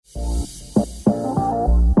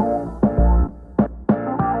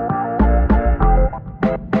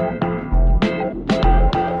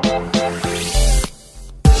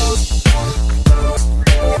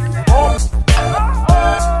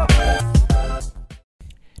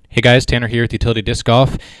Hey guys, Tanner here with Utility Disc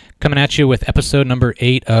Golf, coming at you with episode number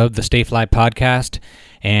 8 of the Stay Fly podcast,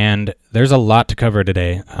 and there's a lot to cover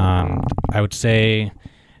today. I would say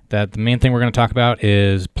that the main thing we're going to talk about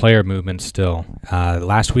is player movement still.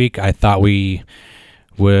 Last week I thought we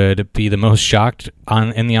would be the most shocked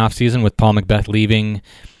in the offseason with Paul Mcbeth leaving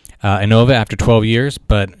Innova after 12 years,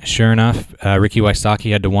 but sure enough, Ricky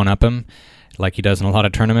Wysocki had to one-up him like he does in a lot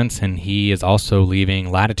of tournaments, and he is also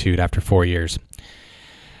leaving Latitude after 4 years.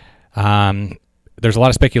 There's a lot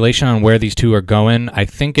of speculation on where these two are going. I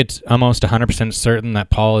think it's almost 100% certain that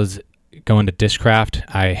Paul is going to Discraft.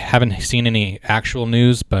 I haven't seen any actual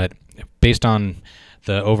news, but based on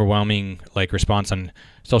the overwhelming response on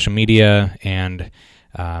social media and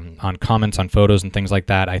on comments on photos and things like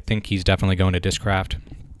that, I think he's definitely going to Discraft.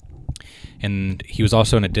 And he was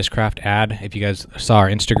also in a Discraft ad. If you guys saw our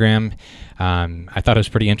Instagram, I thought it was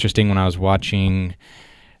pretty interesting when I was watching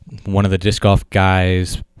one of the disc golf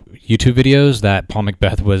guys' YouTube videos that Paul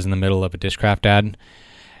Mcbeth was in the middle of a Discraft ad.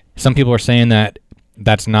 Some people are saying that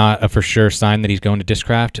that's not a for sure sign that he's going to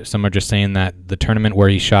Discraft. Some are just saying that the tournament where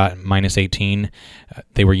he shot minus 18,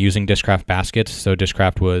 they were using Discraft baskets, so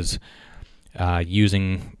Discraft was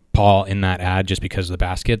using Paul in that ad just because of the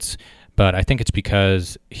baskets. But I think it's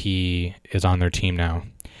because he is on their team now.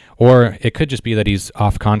 Or it could just be that he's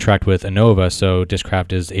off contract with Innova, so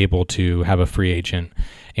Discraft is able to have a free agent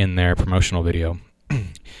in their promotional video.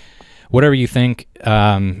 Whatever you think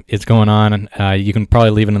is going on, you can probably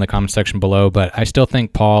leave it in the comment section below, but I still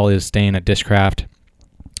think Paul is staying at Discraft.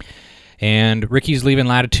 And Ricky's leaving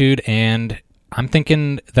Latitude, and I'm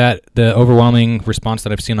thinking that the overwhelming response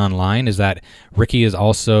that I've seen online is that Ricky is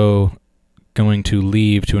also going to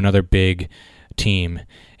leave to another big team,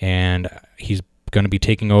 and he's going to be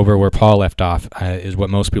taking over where Paul left off, is what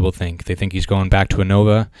most people think. They think he's going back to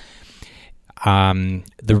Innova.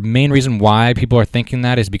 The main reason why people are thinking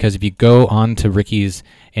that is because if you go on to Ricky's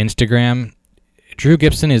Instagram, Drew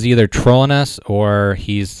Gibson is either trolling us or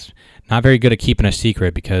he's not very good at keeping a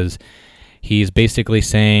secret, because he's basically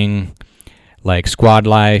saying squad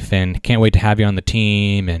life and can't wait to have you on the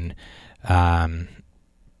team. And I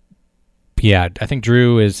think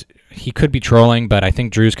he could be trolling, but I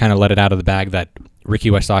think Drew's kind of let it out of the bag that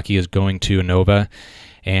Ricky Wysocki is going to Innova.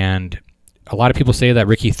 And a lot of people say that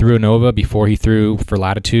Ricky threw Innova before he threw for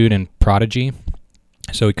Latitude and Prodigy,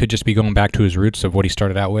 so he could just be going back to his roots of what he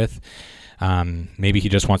started out with. Maybe he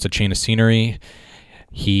just wants a change of scenery.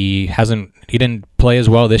 He didn't play as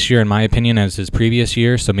well this year, in my opinion, as his previous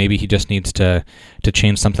year, so maybe he just needs to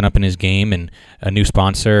change something up in his game, and a new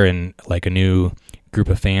sponsor and a new group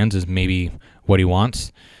of fans is maybe what he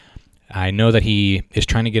wants. I know that he is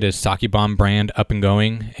trying to get his Sake Bomb brand up and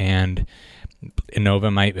going, and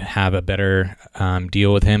Innova might have a better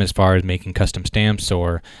deal with him as far as making custom stamps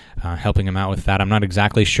or helping him out with that. I'm not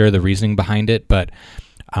exactly sure the reasoning behind it, but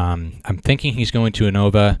I'm thinking he's going to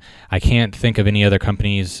Innova. I can't think of any other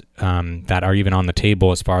companies that are even on the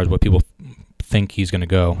table as far as what people think he's going to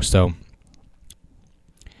go. So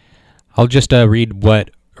I'll just read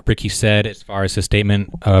what Ricky said as far as his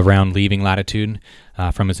statement around leaving Latitude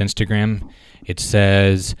from his Instagram. It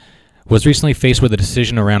says, "Was recently faced with a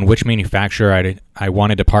decision around which manufacturer I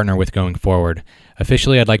wanted to partner with going forward.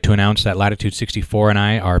 Officially, I'd like to announce that Latitude 64 and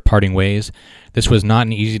I are parting ways. This was not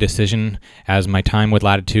an easy decision, as my time with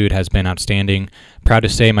Latitude has been outstanding. Proud to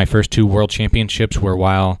say my first 2 World Championships were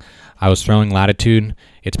while I was throwing Latitude.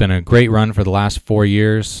 It's been a great run for the last 4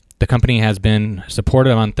 years. The company has been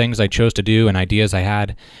supportive on things I chose to do and ideas I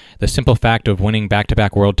had. The simple fact of winning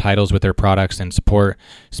back-to-back world titles with their products and support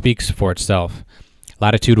speaks for itself.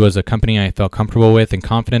 Latitude was a company I felt comfortable with and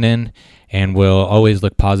confident in, and will always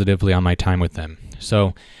look positively on my time with them."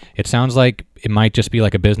 So it sounds like it might just be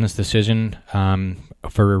a business decision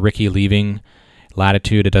for Ricky leaving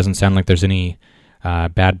Latitude. It doesn't sound like there's any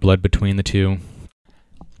bad blood between the two.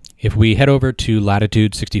 If we head over to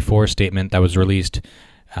Latitude 64 statement that was released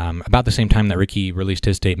about the same time that Ricky released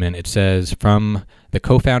his statement, it says, "From the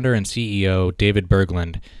co-founder and CEO, David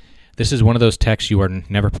Berglund, this is one of those texts you are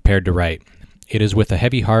never prepared to write. It is with a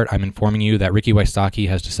heavy heart I'm informing you that Ricky Wysocki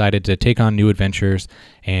has decided to take on new adventures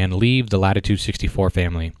and leave the Latitude 64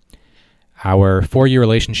 family. Our 4-year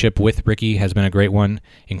relationship with Ricky has been a great one,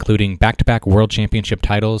 including back-to-back World Championship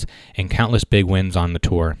titles and countless big wins on the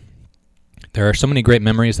tour. There are so many great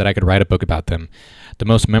memories that I could write a book about them. The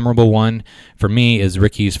most memorable one for me is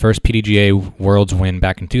Ricky's first PDGA Worlds win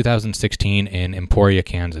back in 2016 in Emporia,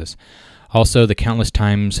 Kansas. Also, the countless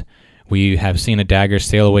times we have seen a dagger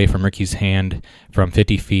sail away from Ricky's hand from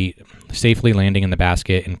 50 feet, safely landing in the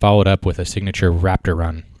basket, and followed up with a signature Raptor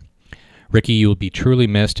run. Ricky, you will be truly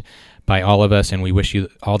missed by all of us, and we wish you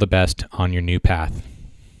all the best on your new path."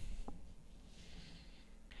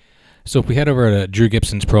 So if we head over to Drew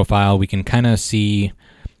Gibson's profile, we can kind of see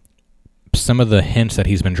some of the hints that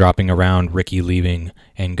he's been dropping around Ricky leaving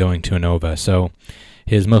and going to Innova. So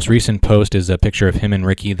his most recent post is a picture of him and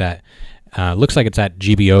Ricky that looks like it's at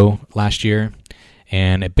GBO last year.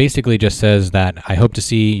 And it basically just says that I hope to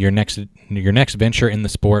see your next venture in the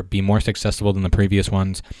sport be more successful than the previous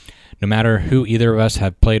ones. No matter who either of us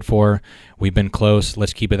have played for, we've been close.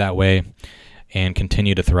 Let's keep it that way and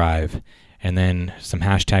continue to thrive. And then some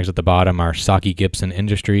hashtags at the bottom are Wysocki Gibson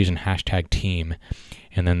Industries and hashtag team.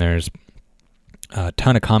 And then there's a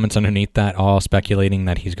ton of comments underneath that, all speculating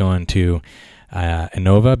that he's going to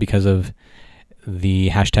Innova because of the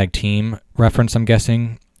hashtag team reference, I'm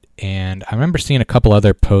guessing. And I remember seeing a couple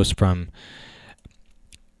other posts from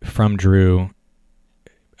Drew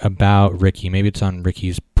about Ricky. Maybe it's on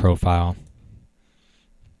Ricky's profile.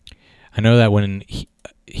 I know that when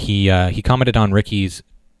he commented on Ricky's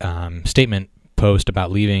statement post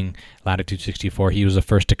about leaving Latitude 64, he was the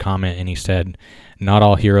first to comment, and he said, "Not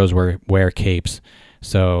all heroes wear capes."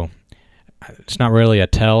 So it's not really a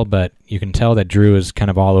tell, but you can tell that Drew is kind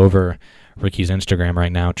of all over Ricky's Instagram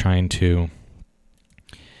right now, trying to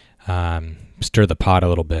stir the pot a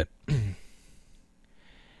little bit.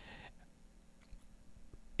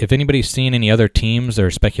 If anybody's seen any other teams or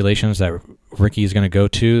speculations that Ricky is going to go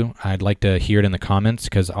to, I'd like to hear it in the comments,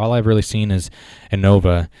 because all I've really seen is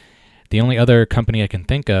Innova. The only other company I can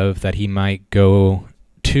think of that he might go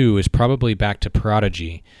to is probably back to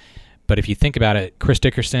Prodigy. But if you think about it, Chris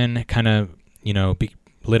Dickerson kind of,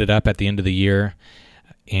 lit it up at the end of the year,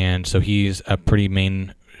 and so he's a pretty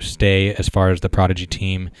mainstay as far as the Prodigy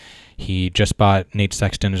team. He just bought Nate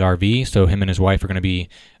Sexton's RV, so him and his wife are going to be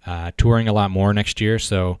touring a lot more next year.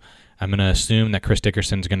 So I'm going to assume that Chris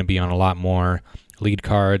Dickerson's going to be on a lot more lead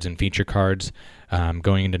cards and feature cards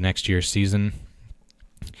going into next year's season.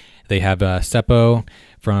 They have Seppo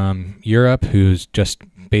from Europe, who's just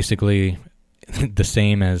basically the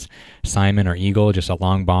same as Simon or Eagle, just a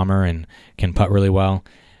long bomber and can putt really well.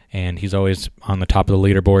 And he's always on the top of the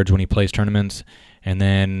leaderboards when he plays tournaments. And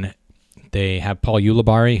then they have Paul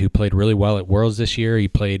Ulibarri, who played really well at Worlds this year. He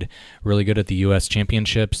played really good at the U.S.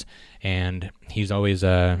 Championships, and he's always,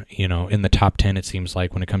 in the top 10, it seems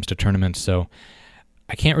like, when it comes to tournaments. So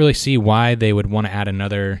I can't really see why they would want to add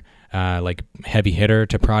another heavy hitter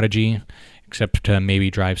to Prodigy, except to maybe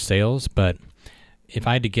drive sales. But if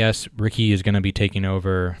I had to guess, Ricky is going to be taking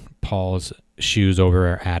over Paul's shoes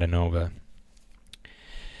over at Innova.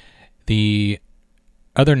 The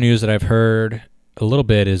other news that I've heard a little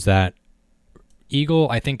bit is that Eagle,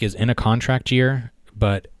 I think, is in a contract year,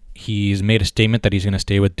 but he's made a statement that he's going to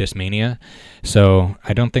stay with Discmania. So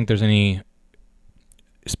I don't think there's any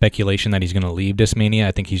speculation that he's going to leave Discmania.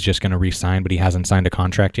 I think he's just going to re-sign, but he hasn't signed a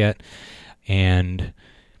contract yet. And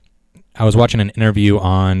I was watching an interview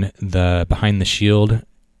on the Behind the Shield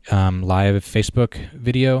live Facebook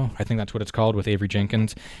video. I think that's what it's called, with Avery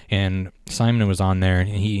Jenkins. And Simon was on there, and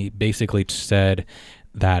he basically said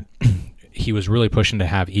that he was really pushing to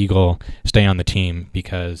have Eagle stay on the team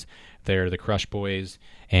because they're the Crush Boys,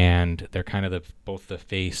 and they're kind of both the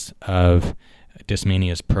face of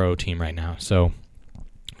Discmania's pro team right now. So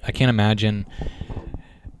I can't imagine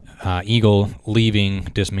Eagle leaving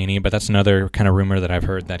Discmania, but that's another kind of rumor that I've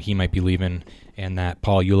heard, that he might be leaving and that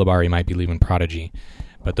Paul Ulibarri might be leaving Prodigy.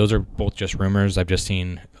 But those are both just rumors. I've just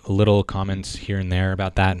seen little comments here and there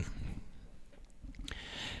about that.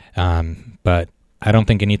 But I don't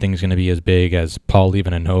think anything's going to be as big as Paul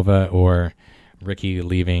leaving Innova or Ricky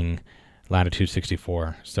leaving Latitude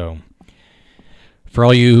 64. So for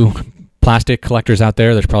all you plastic collectors out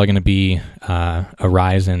there, there's probably going to be a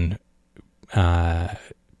rise in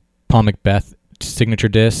Paul Mcbeth signature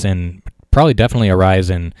discs, and probably definitely a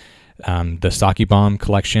rise in the Wysocki Bomb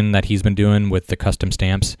collection that he's been doing with the custom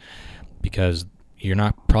stamps, because you're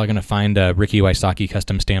not probably going to find a Ricky Wysocki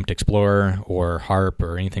custom stamped Explorer or Harp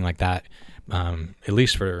or anything like that, at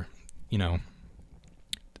least for,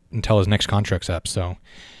 until his next contract's up. So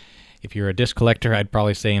if you're a disc collector, I'd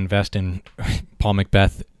probably say invest in Paul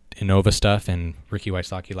Mcbeth Innova stuff and Ricky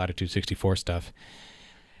Wysocki Latitude 64 stuff.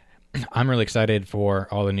 I'm really excited for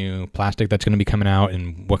all the new plastic that's going to be coming out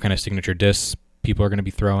and what kind of signature discs people are going to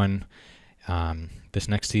be throwing. This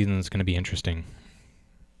next season is going to be interesting.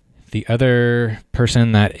 The other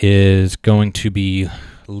person that is going to be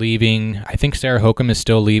leaving, I think Sarah Hokum is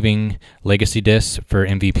still leaving Legacy Discs for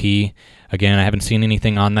MVP. Again, I haven't seen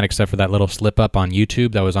anything on that except for that little slip up on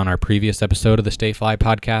YouTube that was on our previous episode of the Stay Fly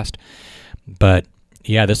podcast. But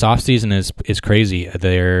yeah, this offseason is crazy.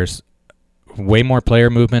 There's way more player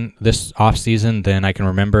movement this offseason than I can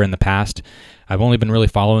remember in the past. I've only been really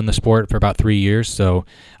following the sport for about 3 years, so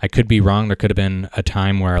I could be wrong. There could have been a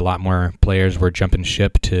time where a lot more players were jumping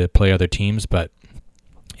ship to play other teams, but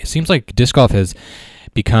it seems like disc golf has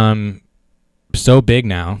become so big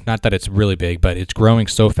now. Not that it's really big, but it's growing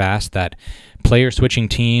so fast that player switching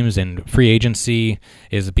teams and free agency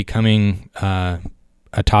is becoming a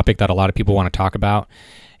topic that a lot of people want to talk about,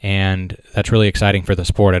 and that's really exciting for the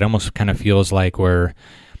sport. It almost kind of feels like we're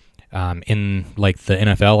in like the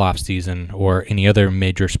NFL offseason or any other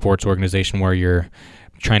major sports organization where you're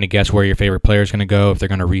trying to guess where your favorite player is going to go, if they're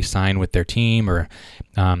going to re-sign with their team, or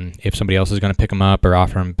if somebody else is going to pick them up or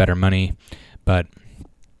offer them better money. But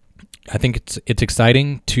I think it's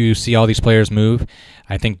exciting to see all these players move.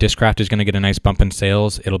 I think Discraft is going to get a nice bump in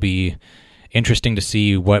sales. It'll be interesting to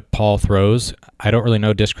see what Paul throws. I don't really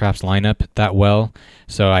know Discraft's lineup that well,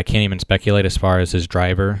 so I can't even speculate as far as his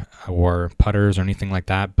driver or putters or anything like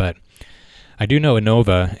that. But I do know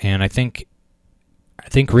Innova, and I think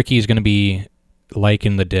Ricky is going to be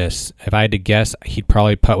liking the disc. If I had to guess, he'd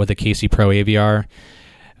probably putt with a KC Pro AVR.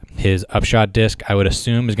 His upshot disc, I would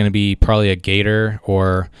assume, is going to be probably a Gator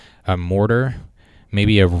or a Mortar,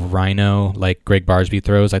 maybe a Rhino like Greg Barsby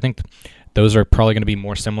throws. I think those are probably going to be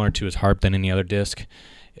more similar to his Harp than any other disc,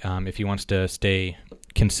 if he wants to stay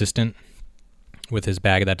consistent with his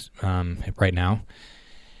bag that's right now.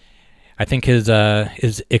 I think his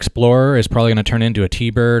Explorer is probably going to turn into a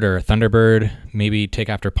T-Bird or a Thunderbird, maybe take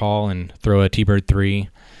after Paul and throw a T-Bird 3.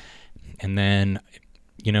 And then,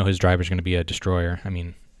 his driver is going to be a Destroyer. I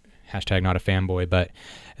mean, hashtag not a fanboy, but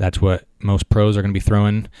that's what most pros are going to be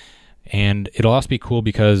throwing. And it'll also be cool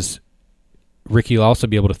because Ricky will also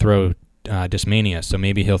be able to throw Discmania, so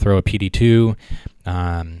maybe he'll throw a PD2.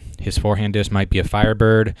 His forehand disc might be a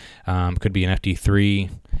Firebird, could be an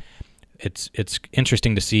FD3. It's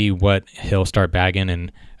interesting to see what he'll start bagging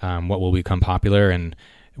and what will become popular and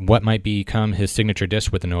what might become his signature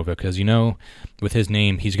disc with Innova, because with his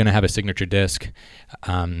name, he's going to have a signature disc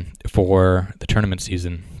for the tournament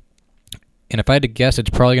season. And if I had to guess, it's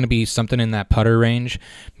probably going to be something in that putter range,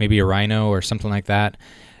 maybe a Rhino or something like that,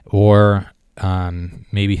 or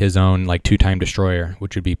maybe his own like 2-time Destroyer,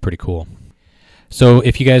 which would be pretty cool. So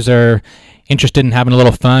if you guys are interested in having a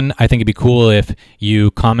little fun, I think it'd be cool if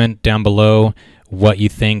you comment down below what you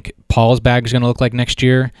think Paul's bag is going to look like next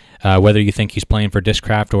year, whether you think he's playing for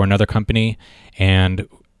Discraft or another company, and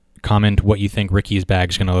comment what you think Ricky's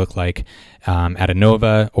bag is going to look like at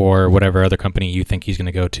Innova or whatever other company you think he's going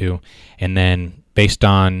to go to. And then based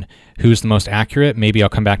on who's the most accurate, maybe I'll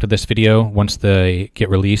come back to this video once they get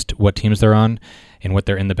released, what teams they're on and what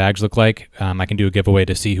their in the bags look like. I can do a giveaway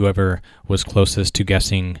to see whoever was closest to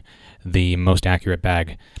guessing the most accurate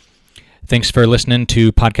bag. Thanks for listening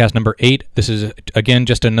to podcast number 8. This is, again,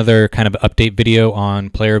 just another kind of update video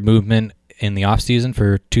on player movement in the off-season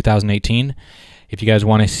for 2018. If you guys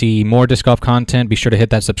want to see more disc golf content, be sure to hit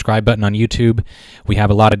that subscribe button on YouTube. We have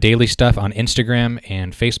a lot of daily stuff on Instagram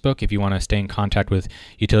and Facebook if you want to stay in contact with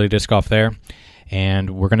Utility Disc Golf there. And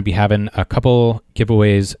we're going to be having a couple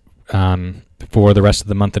giveaways for the rest of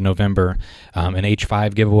the month of November. An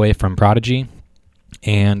H5 giveaway from Prodigy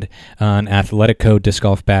and an Athletico disc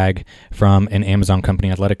golf bag from an Amazon company,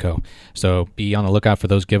 Athletico. So be on the lookout for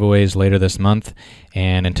those giveaways later this month.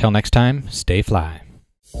 And until next time, stay fly.